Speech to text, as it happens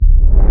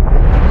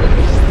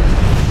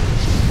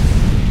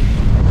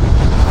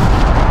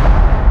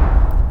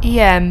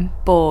EM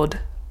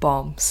board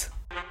bombs.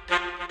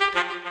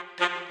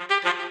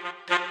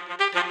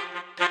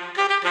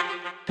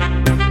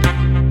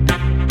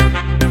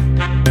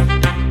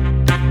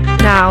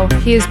 Now,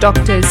 here's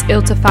Doctors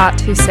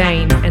Iltafat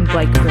Hussain and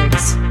Blake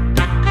Briggs.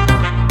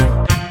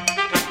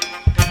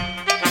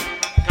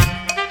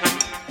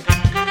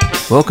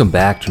 Welcome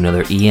back to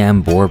another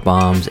EM Board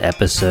Bombs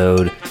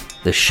episode,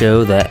 the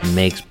show that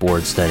makes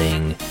board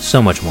studying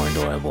so much more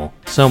enjoyable,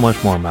 so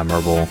much more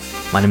memorable.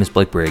 My name is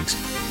Blake Briggs,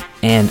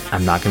 and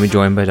I'm not going to be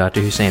joined by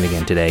Dr. Hussain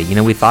again today. You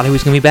know, we thought he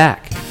was going to be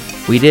back.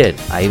 We did.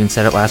 I even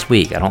said it last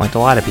week. I don't like to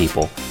lie to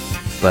people.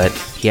 But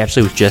he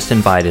actually was just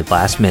invited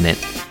last minute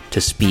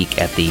to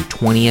speak at the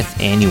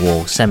 20th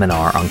annual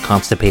seminar on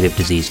constipative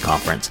disease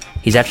conference.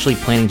 He's actually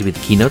planning to be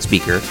the keynote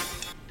speaker,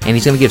 and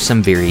he's going to give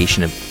some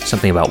variation of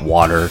something about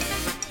water.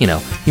 You know,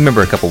 you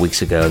remember a couple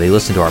weeks ago, they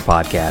listened to our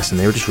podcast, and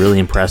they were just really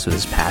impressed with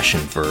his passion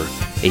for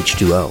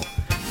H2O.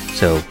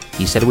 So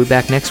he said he'll be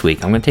back next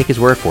week. I'm going to take his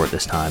word for it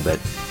this time, but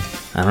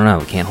I don't know.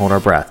 We can't hold our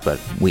breath, but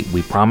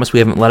we promise we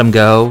haven't let him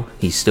go.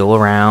 He's still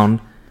around,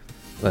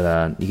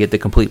 but you get the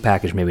complete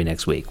package maybe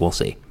next week. We'll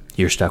see.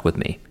 You're stuck with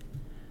me.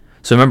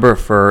 So remember,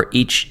 for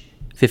each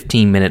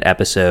 15-minute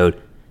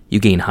episode, you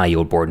gain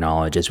high-yield board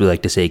knowledge. As we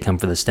like to say, come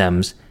for the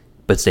stems,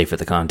 but stay for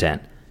the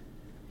content.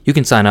 You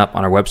can sign up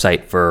on our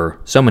website for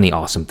so many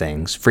awesome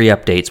things. Free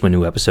updates when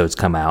new episodes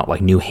come out,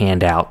 like new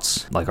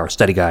handouts, like our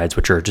study guides,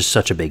 which are just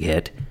such a big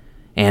hit,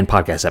 and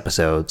podcast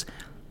episodes,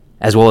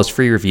 as well as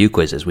free review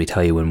quizzes. We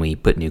tell you when we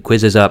put new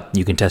quizzes up.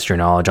 You can test your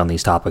knowledge on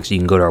these topics. You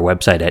can go to our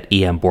website at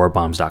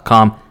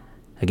emboardbombs.com.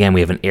 Again, we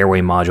have an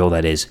airway module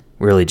that is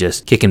really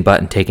just kicking butt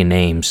and taking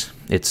names.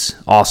 It's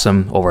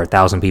awesome. Over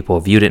 1,000 people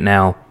have viewed it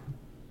now.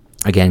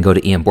 Again, go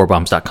to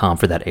emboardbombs.com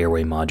for that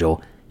airway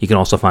module. You can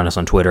also find us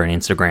on Twitter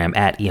and Instagram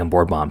at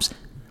emboardbombs.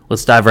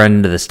 Let's dive right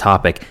into this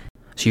topic.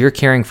 So you're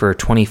caring for a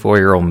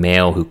 24-year-old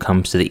male who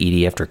comes to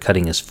the ED after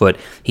cutting his foot.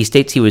 He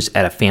states he was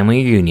at a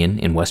family reunion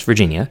in West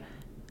Virginia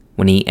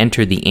when he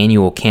entered the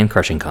annual can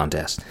crushing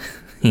contest.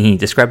 He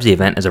describes the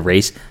event as a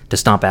race to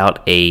stomp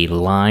out a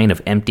line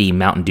of empty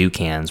Mountain Dew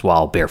cans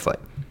while barefoot.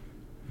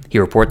 He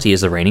reports he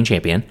is the reigning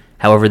champion.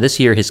 However, this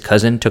year his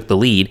cousin took the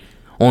lead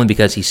only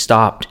because he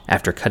stopped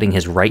after cutting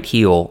his right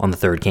heel on the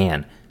third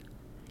can.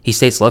 He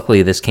states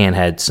luckily this can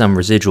had some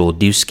residual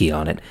Dewski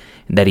on it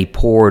that he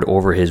poured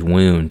over his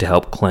wound to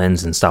help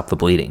cleanse and stop the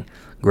bleeding.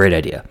 Great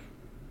idea.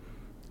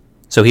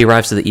 So he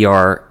arrives to the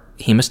ER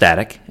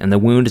hemostatic, and the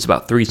wound is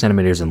about 3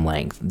 centimeters in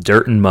length.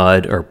 Dirt and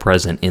mud are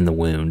present in the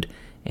wound,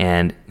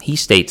 and he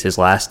states his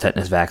last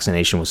tetanus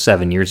vaccination was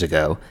 7 years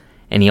ago,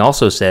 and he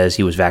also says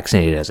he was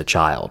vaccinated as a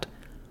child.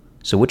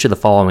 So which of the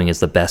following is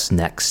the best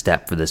next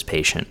step for this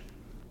patient?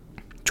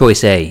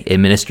 Choice A,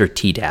 administer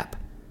Tdap.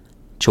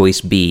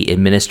 Choice B,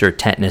 administer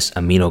tetanus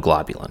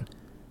immunoglobulin.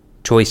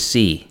 Choice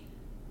C,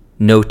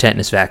 no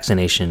tetanus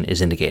vaccination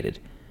is indicated.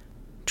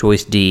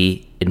 Choice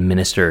D,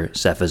 administer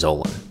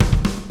cefazolin.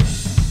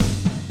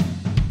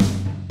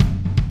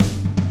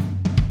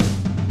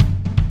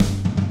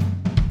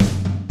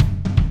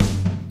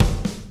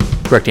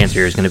 Correct answer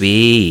here is going to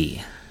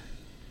be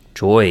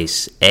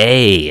choice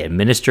A,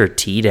 administer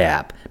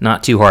Tdap.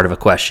 Not too hard of a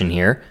question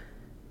here.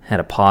 Had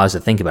to pause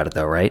to think about it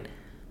though, right?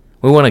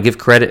 We want to give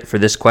credit for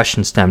this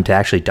question stem to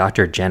actually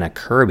Dr. Jenna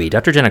Kirby.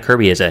 Dr. Jenna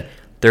Kirby is a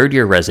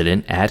third-year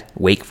resident at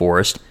Wake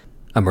Forest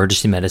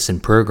Emergency Medicine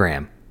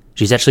Program.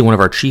 She's actually one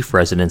of our chief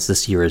residents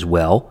this year as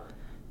well.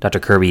 Dr.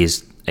 Kirby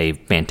is a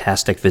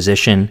fantastic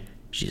physician.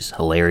 She's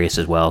hilarious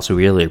as well, so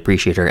we really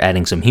appreciate her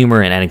adding some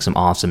humor and adding some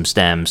awesome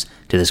stems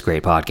to this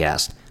great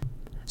podcast.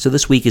 So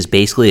this week is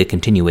basically a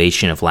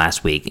continuation of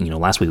last week. And,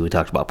 last week we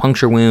talked about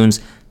puncture wounds,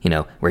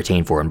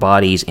 retained foreign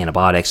bodies,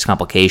 antibiotics,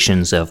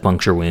 complications of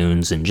puncture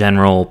wounds in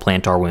general,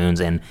 plantar wounds,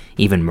 and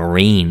even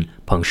marine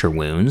puncture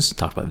wounds.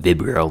 Talked about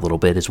Vibrio a little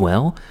bit as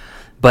well.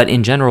 But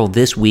in general,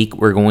 this week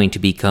we're going to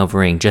be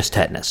covering just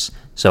tetanus.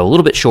 So a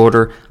little bit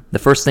shorter. The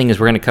first thing is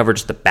we're going to cover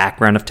just the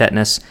background of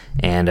tetanus,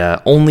 and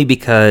only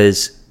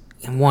because,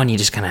 one, you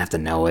just kind of have to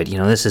know it.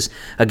 This is,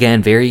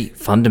 again, very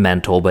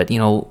fundamental, but,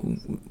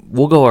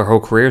 we'll go our whole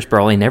careers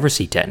probably never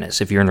see tetanus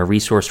if you're in a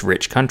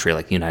resource-rich country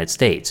like the United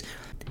States.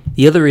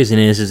 The other reason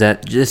is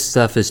that this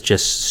stuff is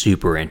just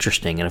super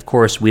interesting. And of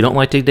course, we don't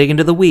like to dig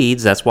into the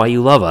weeds. That's why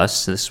you love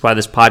us. This is why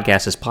this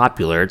podcast is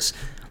popular. It's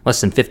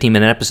less than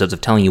 15-minute episodes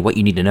of telling you what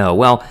you need to know.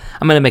 Well,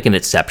 I'm going to make an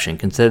exception.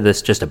 Consider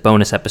this just a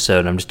bonus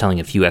episode. I'm just telling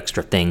you a few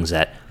extra things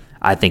that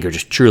I think are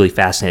just truly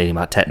fascinating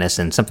about tetanus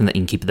and something that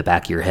you can keep at the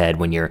back of your head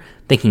when you're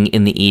thinking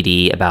in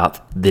the ED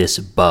about this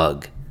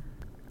bug.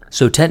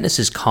 So tetanus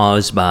is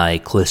caused by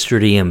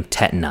Clostridium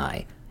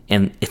tetani.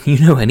 And if you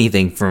know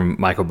anything from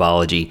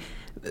microbiology,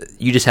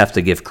 you just have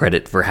to give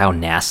credit for how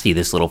nasty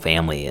this little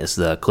family is,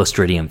 the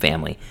Clostridium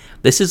family.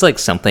 This is like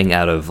something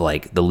out of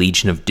like the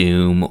Legion of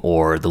Doom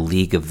or the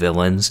League of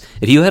Villains.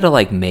 If you had to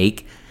like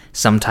make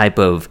some type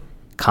of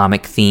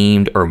comic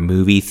themed or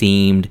movie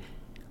themed,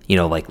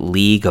 like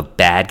League of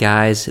Bad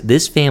Guys,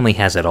 this family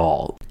has it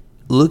all.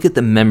 Look at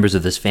the members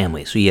of this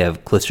family. So you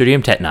have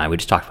Clostridium tetani, we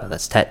just talked about,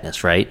 that's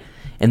tetanus, right?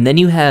 And then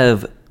you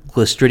have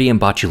Clostridium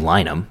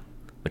botulinum,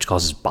 which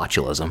causes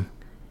botulism.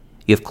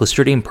 You have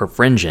Clostridium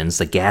perfringens,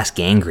 the gas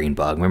gangrene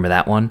bug. Remember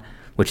that one?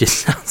 Which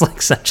sounds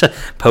like such a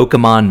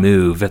Pokemon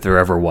move if there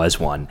ever was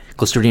one.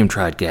 Clostridium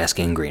tried gas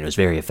gangrene. It was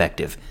very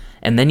effective.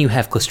 And then you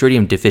have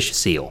Clostridium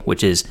difficile,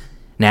 which is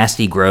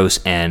nasty, gross,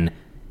 and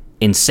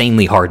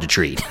insanely hard to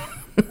treat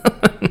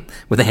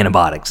with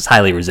antibiotics. It's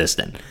highly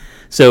resistant.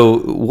 So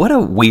what a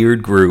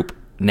weird group,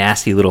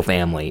 nasty little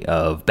family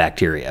of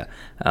bacteria.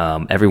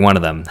 Every one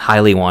of them,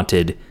 highly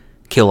wanted,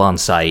 kill on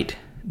sight,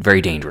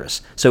 very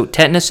dangerous. So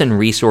tetanus in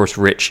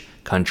resource-rich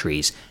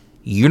countries,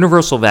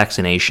 universal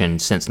vaccination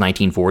since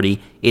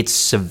 1940, it's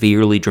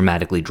severely,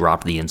 dramatically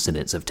dropped the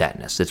incidence of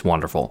tetanus. It's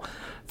wonderful.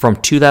 From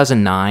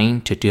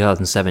 2009 to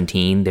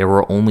 2017, there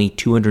were only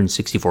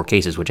 264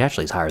 cases, which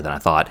actually is higher than I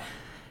thought.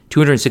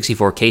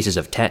 264 cases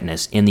of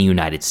tetanus in the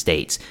United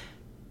States.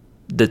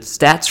 The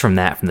stats from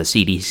the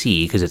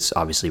CDC, because it's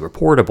obviously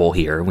reportable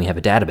here, and we have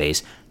a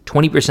database,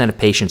 20% of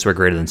patients were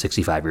greater than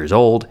 65 years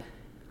old,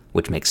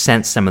 which makes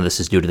sense. Some of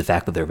this is due to the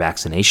fact that their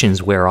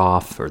vaccinations wear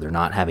off, or they're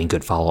not having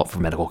good follow-up for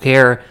medical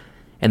care.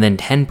 And then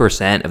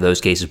 10% of those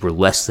cases were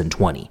less than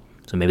 20.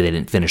 So maybe they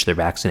didn't finish their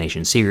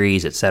vaccination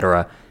series,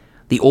 etc.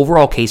 The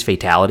overall case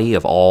fatality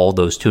of all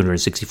those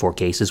 264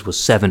 cases was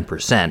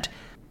 7%.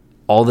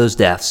 All those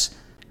deaths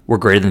were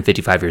greater than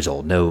 55 years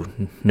old.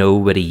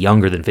 Nobody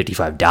younger than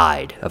 55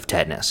 died of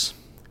tetanus.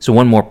 So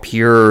one more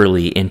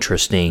purely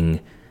interesting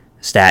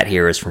stat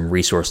here is from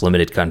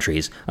resource-limited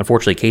countries.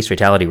 Unfortunately, case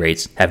fatality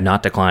rates have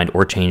not declined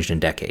or changed in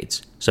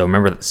decades. So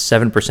remember that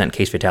 7%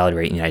 case fatality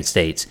rate in the United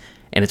States,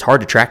 and it's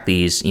hard to track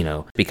these,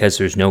 because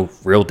there's no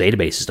real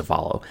databases to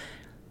follow.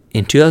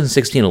 In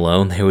 2016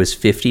 alone, there was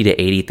 50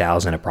 to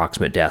 80,000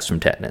 approximate deaths from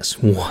tetanus.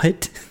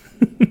 What?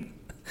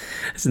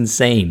 That's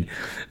insane.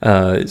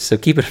 So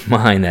keep in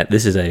mind that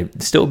this is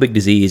still a big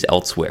disease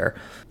elsewhere.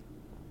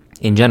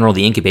 In general,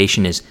 the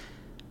incubation is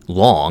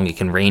long. It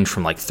can range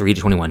from 3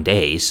 to 21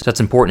 days. So that's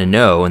important to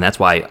know, and that's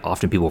why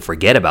often people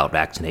forget about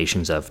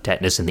vaccinations of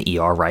tetanus in the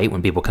ER, right?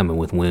 When people come in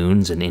with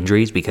wounds and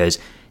injuries, because,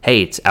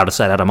 hey, it's out of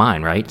sight, out of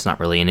mind, right? It's not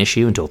really an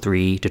issue until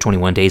 3 to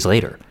 21 days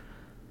later.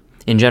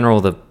 In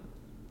general, the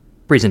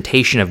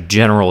presentation of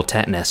general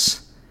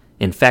tetanus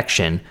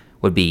infection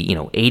would be,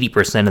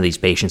 80% of these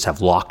patients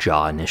have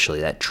lockjaw initially,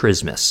 that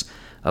trismus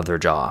of their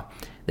jaw.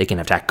 They can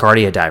have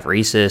tachycardia,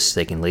 diaphoresis.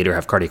 They can later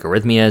have cardiac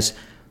arrhythmias.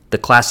 The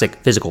classic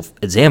physical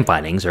exam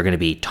findings are going to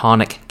be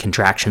tonic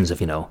contractions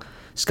of,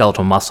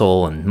 skeletal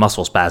muscle and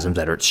muscle spasms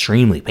that are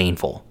extremely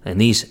painful.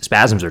 And these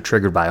spasms are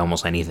triggered by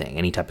almost anything,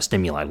 any type of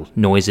stimuli,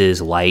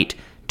 noises, light,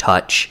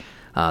 touch.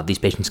 These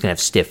patients can have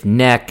stiff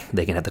neck.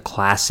 They can have the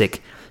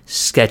classic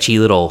sketchy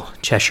little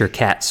Cheshire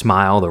cat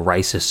smile, the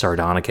rhizus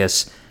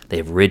sardonicus. They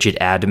have rigid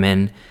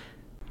abdomen.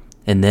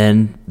 And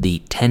then the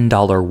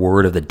 $10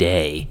 word of the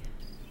day.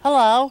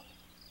 Hello,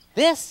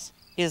 this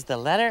is the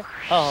letter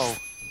O.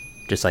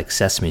 Just like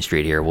Sesame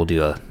Street here, we'll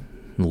do a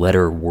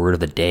letter word of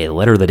the day. The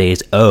letter of the day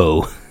is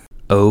O.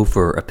 O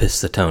for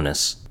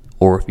opisthotonus.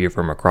 Or if you're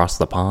from across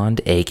the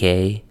pond,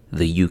 aka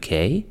the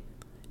UK,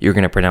 you're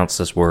going to pronounce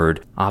this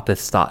word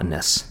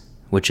opisthotonus,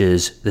 which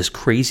is this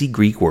crazy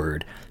Greek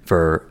word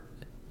for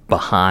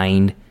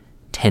behind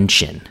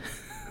tension.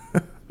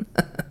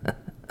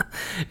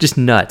 Just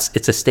nuts.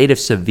 It's a state of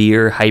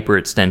severe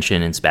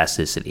hyperextension and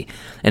spasticity,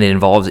 and it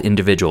involves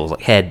individuals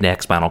like head,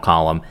 neck, spinal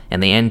column,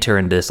 and they enter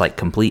into this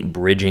complete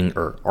bridging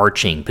or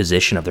arching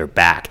position of their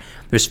back.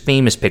 There's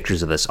famous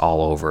pictures of this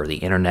all over the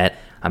internet.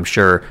 I'm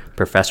sure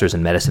professors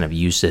in medicine have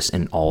used this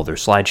in all their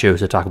slideshows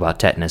to talk about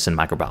tetanus and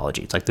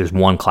microbiology. It's there's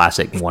one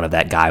classic one of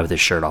that guy with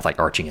his shirt off,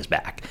 arching his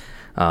back.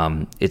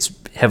 It's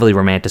heavily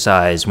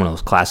romanticized, one of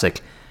those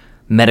classic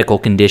medical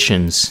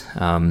conditions,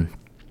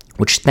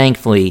 which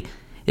thankfully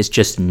is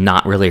just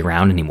not really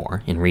around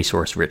anymore in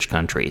resource-rich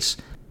countries.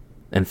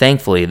 And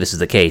thankfully, this is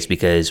the case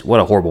because what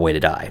a horrible way to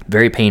die.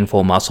 Very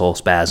painful muscle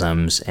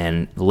spasms,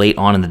 and late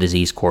on in the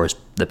disease course,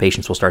 the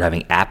patients will start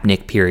having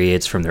apneic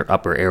periods from their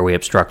upper airway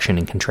obstruction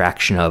and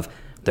contraction of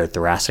their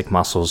thoracic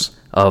muscles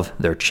of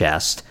their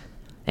chest.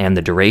 And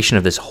the duration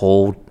of this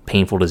whole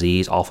painful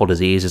disease, awful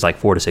disease, is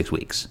 4 to 6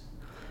 weeks.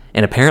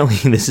 And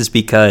apparently this is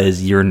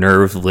because your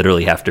nerves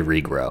literally have to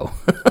regrow.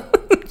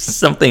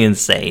 Something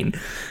insane.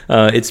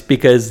 It's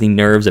because the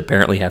nerves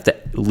apparently have to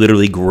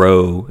literally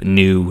grow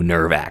new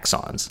nerve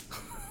axons.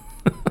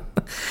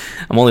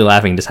 I'm only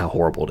laughing just how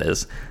horrible it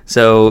is.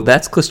 So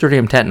that's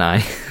Clostridium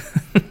tetani.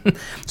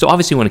 So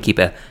obviously you want to keep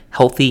a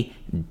healthy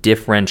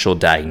differential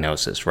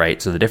diagnosis,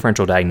 right? So the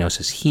differential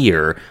diagnosis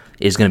here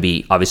is going to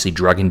be obviously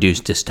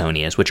drug-induced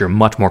dystonias, which are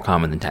much more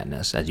common than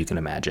tetanus, as you can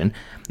imagine.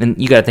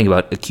 And you got to think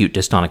about acute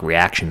dystonic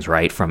reactions,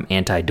 right? From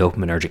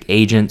anti-dopaminergic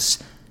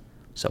agents,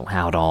 so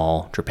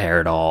Haldol,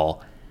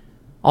 Droperidol,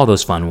 all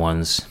those fun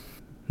ones,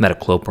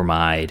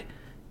 metoclopramide,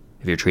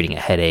 if you're treating a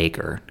headache,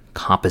 or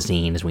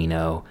Compazine, as we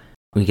know.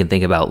 We can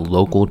think about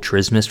local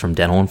trismus from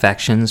dental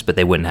infections, but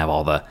they wouldn't have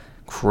all the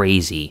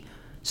crazy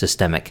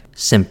systemic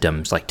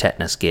symptoms like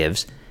tetanus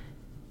gives.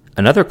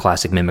 Another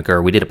classic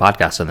mimicker, we did a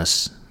podcast on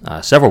this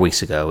several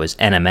weeks ago, is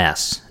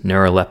NMS,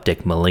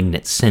 neuroleptic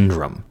malignant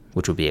syndrome.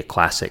 which would be a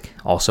classic,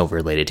 also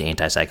related to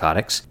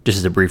antipsychotics. Just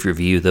as a brief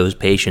review, those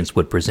patients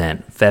would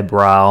present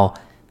febrile.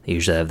 They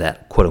usually have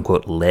that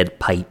quote-unquote lead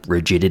pipe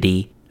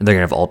rigidity, and they're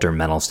going to have altered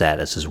mental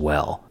status as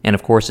well. And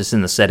of course, it's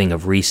in the setting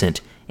of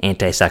recent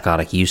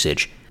antipsychotic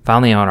usage.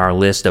 Finally, on our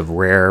list of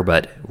rare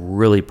but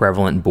really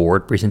prevalent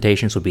board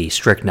presentations would be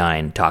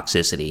strychnine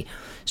toxicity.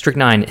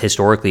 Strychnine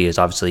historically is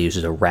obviously used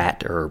as a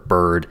rat or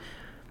bird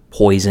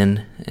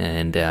poison,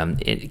 and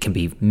it can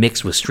be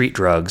mixed with street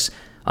drugs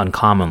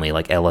uncommonly,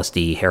 like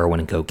LSD, heroin,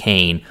 and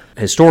cocaine.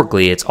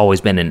 Historically, it's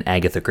always been in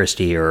Agatha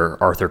Christie or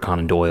Arthur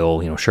Conan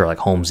Doyle, Sherlock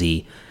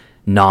Holmesy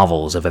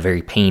novels of a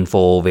very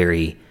painful,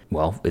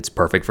 it's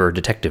perfect for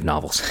detective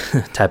novels,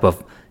 type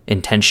of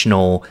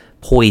intentional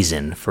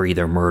poison for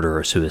either murder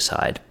or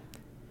suicide.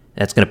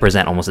 That's going to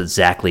present almost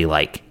exactly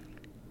like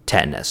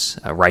tetanus,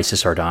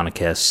 rhisis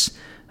sardonicus,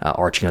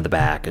 arching of the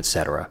back,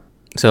 etc.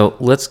 So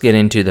let's get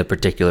into the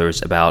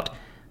particulars about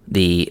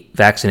the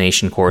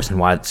vaccination course and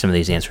why some of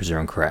these answers are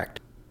incorrect.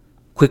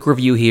 Quick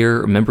review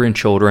here. Remember, in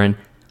children,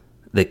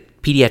 the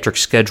pediatric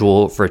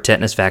schedule for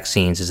tetanus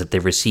vaccines is that they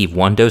receive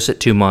one dose at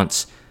 2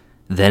 months,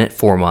 then at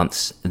 4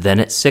 months, then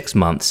at 6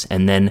 months,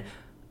 and then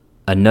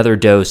another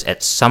dose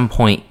at some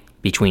point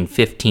between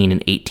 15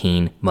 and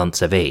 18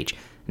 months of age.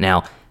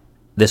 Now,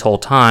 this whole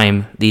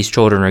time, these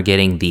children are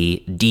getting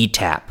the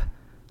DTaP,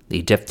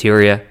 the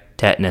diphtheria,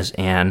 tetanus,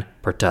 and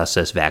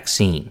pertussis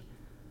vaccine.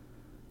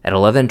 At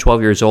 11 and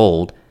 12 years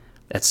old,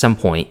 at some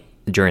point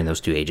during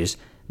those two ages,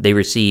 they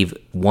receive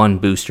one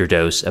booster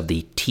dose of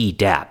the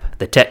Tdap,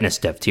 the tetanus,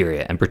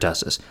 diphtheria, and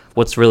pertussis.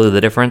 What's really the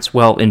difference?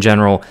 Well, in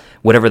general,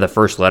 whatever the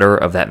first letter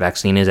of that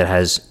vaccine is, it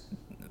has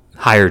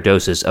higher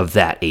doses of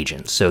that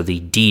agent. So the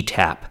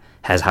DTaP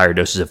has higher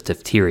doses of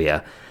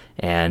diphtheria,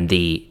 and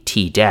the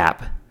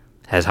Tdap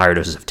has higher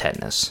doses of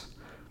tetanus.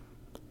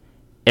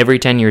 Every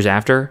 10 years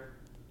after,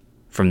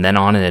 from then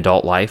on in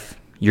adult life,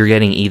 you're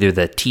getting either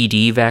the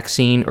TD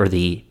vaccine or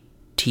the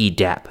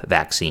Tdap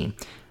vaccine.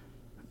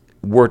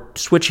 We're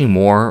switching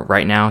more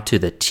right now to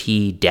the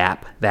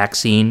Tdap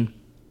vaccine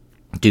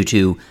due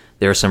to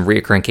there are some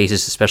reoccurring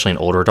cases, especially in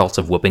older adults,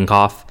 of whooping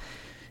cough.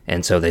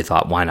 And so they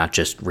thought, why not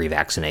just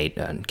revaccinate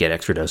and get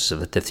extra doses of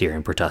the diphtheria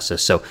and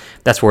pertussis? So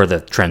that's where the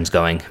trend's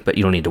going, but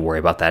you don't need to worry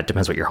about that. It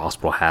depends what your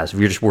hospital has. If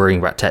you're just worrying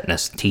about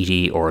tetanus,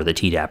 TD, or the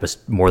Tdap is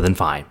more than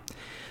fine.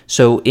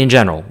 So in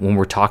general, when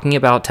we're talking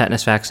about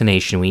tetanus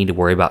vaccination, we need to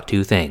worry about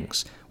two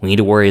things. We need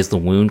to worry, is the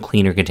wound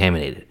clean or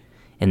contaminated?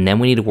 And then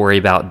we need to worry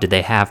about, did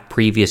they have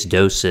previous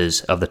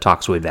doses of the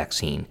toxoid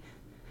vaccine?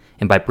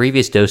 And by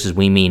previous doses,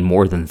 we mean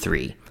more than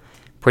 3.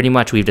 Pretty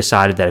much we've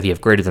decided that if you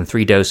have greater than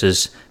 3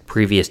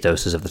 previous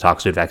doses of the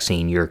toxoid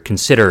vaccine, you're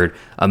considered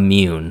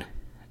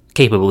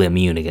capably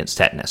immune against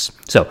tetanus.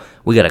 So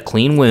we got a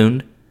clean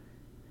wound,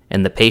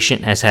 and the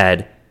patient has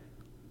had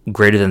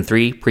greater than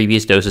 3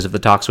 previous doses of the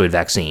toxoid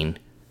vaccine.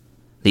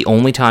 The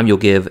only time you'll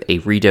give a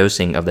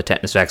redosing of the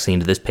tetanus vaccine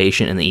to this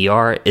patient in the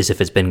ER is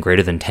if it's been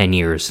greater than 10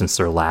 years since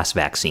their last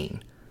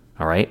vaccine.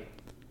 All right?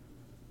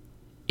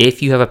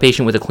 If you have a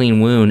patient with a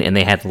clean wound and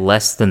they had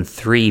less than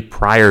 3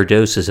 prior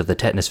doses of the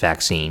tetanus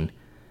vaccine,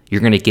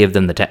 you're going to give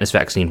them the tetanus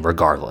vaccine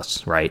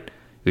regardless, right?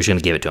 You're just going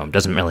to give it to them.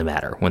 Doesn't really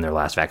matter when their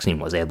last vaccine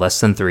was. They had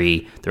less than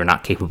 3. They're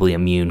not capably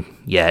immune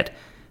yet.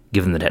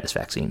 Give them the tetanus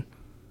vaccine.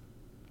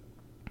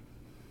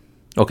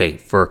 Okay,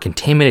 for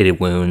contaminated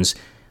wounds,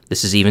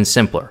 this is even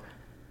simpler.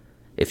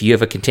 If you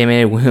have a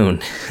contaminated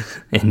wound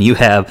and you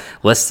have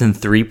less than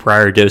 3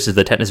 prior doses of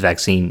the tetanus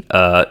vaccine,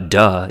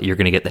 you're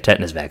going to get the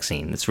tetanus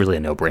vaccine. It's really a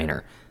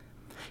no-brainer.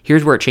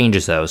 Here's where it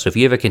changes, though. So if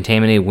you have a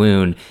contaminated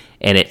wound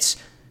and it's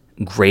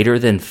greater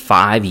than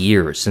 5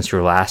 years since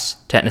your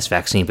last tetanus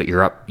vaccine, but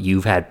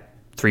you've had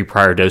 3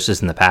 prior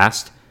doses in the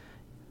past,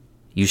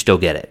 you still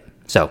get it.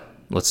 So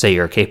let's say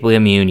you're capably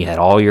immune, you had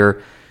all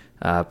your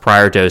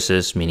prior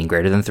doses, meaning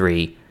greater than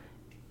 3,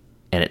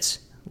 and it's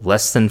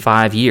less than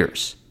 5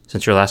 years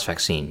since your last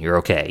vaccine. You're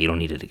okay. You don't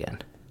need it again.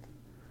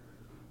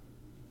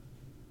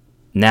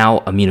 Now,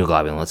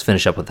 immunoglobulin. Let's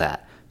finish up with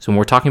that. So when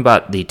we're talking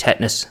about the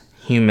tetanus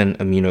human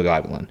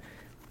immunoglobulin,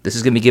 this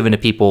is going to be given to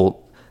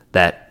people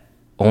that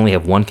only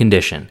have one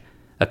condition,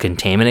 a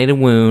contaminated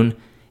wound,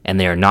 and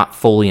they are not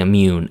fully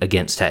immune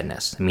against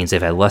tetanus. It means they've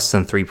had less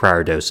than 3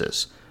 prior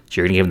doses. So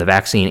you're going to give them the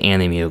vaccine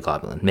and the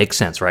immunoglobulin. Makes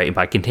sense, right? And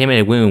by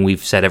contaminated wound,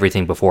 we've said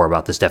everything before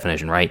about this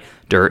definition, right?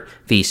 Dirt,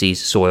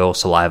 feces, soil,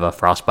 saliva,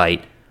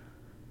 frostbite,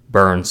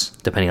 burns,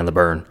 depending on the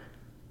burn.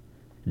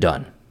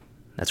 Done.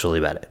 That's really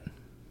about it.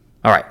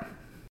 All right.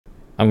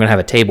 I'm going to have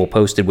a table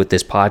posted with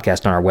this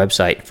podcast on our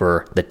website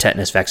for the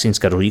tetanus vaccine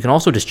schedule. You can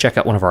also just check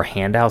out one of our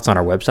handouts on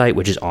our website,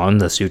 which is on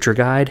the suture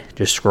guide.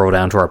 Just scroll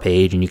down to our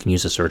page, and you can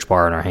use the search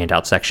bar in our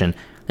handout section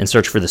and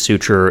search for the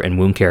suture and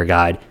wound care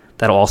guide.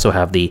 That'll also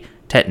have the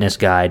tetanus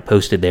guide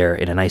posted there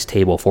in a nice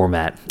table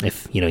format.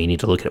 If you need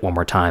to look at it one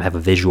more time, have a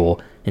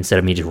visual instead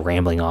of me just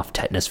rambling off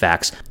tetanus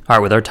facts. All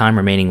right, with our time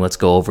remaining, let's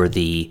go over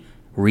the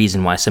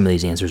reason why some of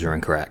these answers are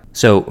incorrect.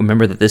 So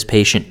remember that this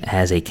patient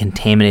has a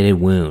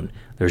contaminated wound.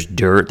 There's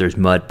dirt, there's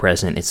mud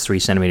present. It's 3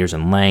 centimeters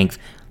in length.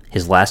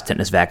 His last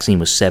tetanus vaccine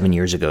was 7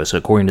 years ago. So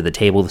according to the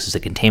table, this is a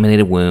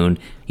contaminated wound.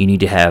 You need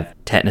to have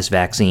tetanus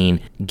vaccine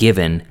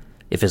given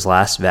if his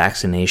last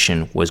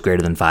vaccination was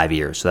greater than 5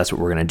 years. So that's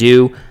what we're going to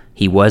do.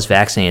 He was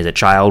vaccinated as a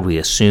child. We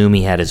assume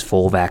he had his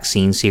full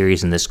vaccine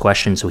series in this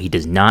question, so he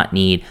does not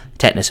need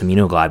tetanus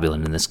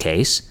immunoglobulin in this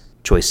case.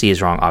 Choice C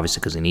is wrong, obviously,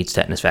 because he needs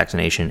tetanus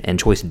vaccination. And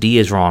choice D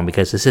is wrong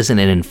because this isn't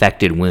an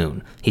infected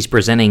wound. He's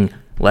presenting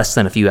less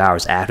than a few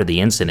hours after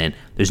the incident.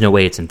 There's no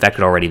way it's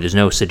infected already. There's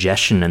no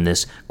suggestion in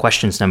this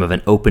question stem of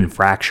an open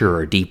fracture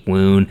or a deep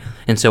wound.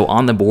 And so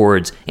on the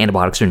boards,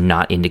 antibiotics are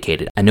not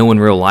indicated. I know in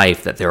real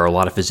life that there are a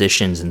lot of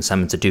physicians in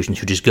some institutions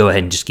who just go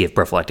ahead and just give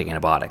prophylactic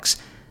antibiotics.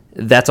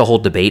 That's a whole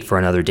debate for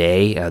another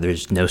day.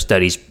 There's no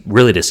studies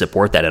really to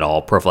support that at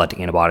all, prophylactic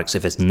antibiotics,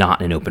 if it's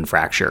not an open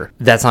fracture.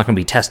 That's not going to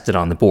be tested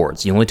on the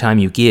boards. The only time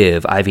you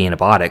give IV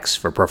antibiotics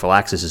for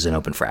prophylaxis is an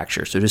open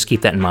fracture. So just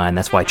keep that in mind.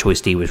 That's why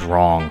choice D was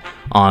wrong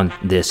on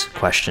this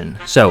question.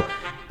 So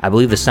I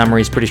believe the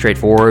summary is pretty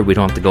straightforward. We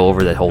don't have to go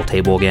over the whole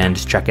table again.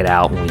 Just check it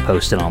out when we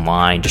post it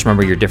online. Just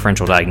remember your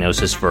differential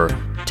diagnosis for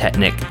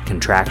tetanic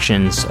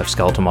contractions of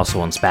skeletal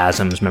muscle and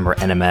spasms. Remember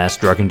NMS,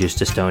 drug-induced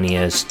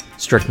dystonias,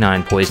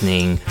 strychnine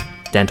poisoning,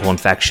 dental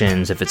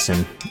infections, if it's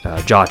in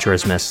jaw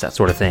trismus, that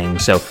sort of thing.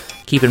 So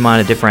keep in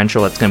mind a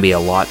differential. That's going to be a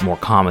lot more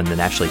common than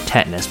actually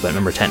tetanus, but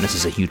remember tetanus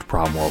is a huge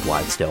problem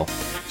worldwide still.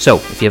 So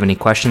if you have any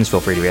questions,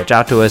 feel free to reach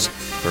out to us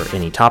for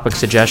any topic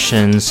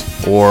suggestions,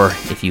 or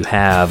if you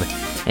have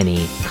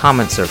any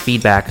comments or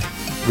feedback,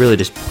 really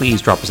just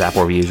please drop us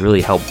Apple reviews.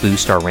 Really help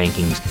boost our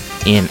rankings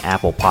in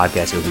Apple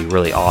Podcasts. It would be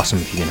really awesome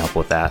if you can help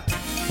with that.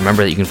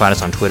 Remember that you can find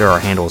us on Twitter. Our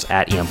handle is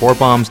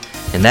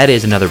 @EMBoardBombs, and that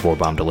is another board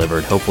bomb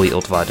delivered. Hopefully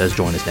Iltafat does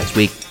join us next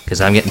week,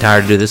 because I'm getting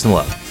tired to do this in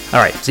love.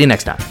 All right, see you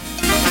next time.